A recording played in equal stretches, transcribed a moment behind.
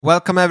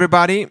Welcome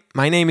everybody,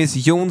 my name is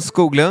Jon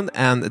Skoglund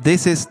and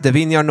this is the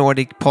Vineyard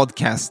Nordic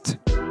podcast.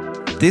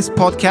 This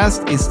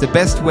podcast is the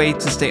best way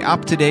to stay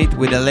up to date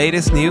with the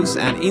latest news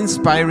and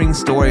inspiring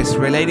stories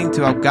relating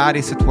to how God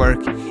is at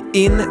work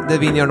in the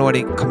Vineyard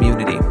Nordic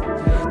community.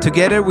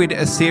 Together with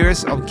a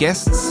series of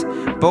guests,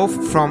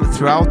 both from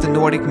throughout the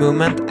Nordic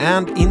movement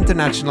and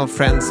international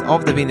friends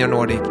of the Vineyard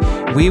Nordic,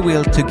 we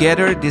will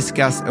together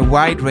discuss a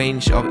wide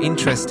range of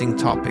interesting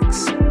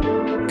topics.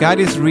 God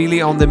is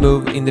really on the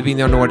move in the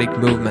Vineyard Nordic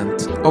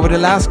movement. Over the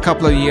last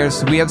couple of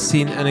years, we have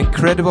seen an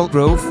incredible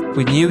growth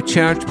with new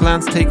church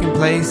plants taking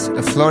place,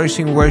 a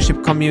flourishing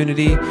worship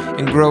community,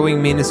 and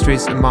growing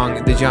ministries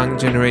among the young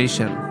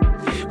generation.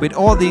 With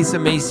all these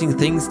amazing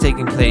things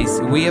taking place,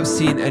 we have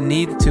seen a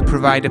need to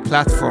provide a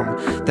platform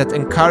that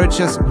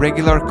encourages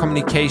regular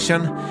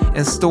communication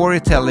and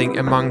storytelling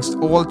amongst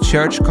all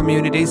church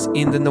communities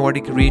in the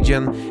Nordic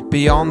region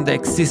beyond the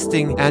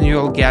existing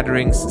annual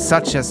gatherings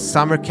such as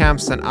summer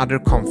camps and other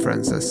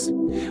conferences.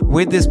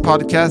 With this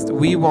podcast,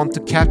 we want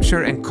to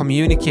capture and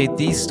communicate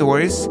these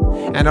stories,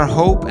 and our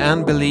hope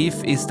and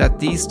belief is that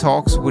these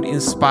talks would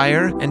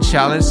inspire and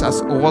challenge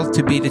us all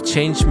to be the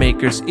change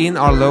makers in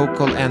our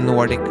local and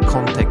Nordic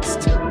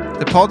context.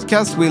 The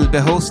podcast will be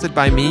hosted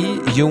by me,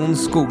 Jon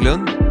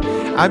Skoglund.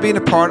 I've been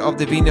a part of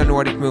the Vineyard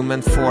Nordic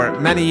movement for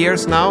many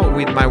years now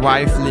with my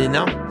wife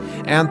Lina,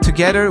 and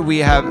together we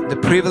have the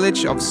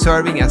privilege of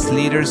serving as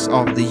leaders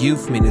of the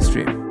youth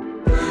ministry.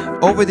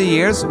 Over the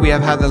years, we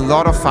have had a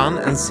lot of fun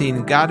and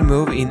seen God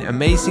move in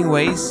amazing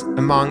ways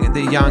among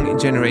the young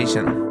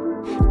generation.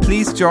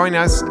 Please join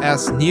us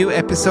as new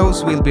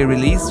episodes will be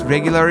released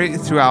regularly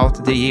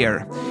throughout the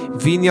year.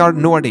 Vineyard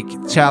Nordic,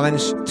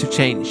 Challenge to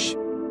Change.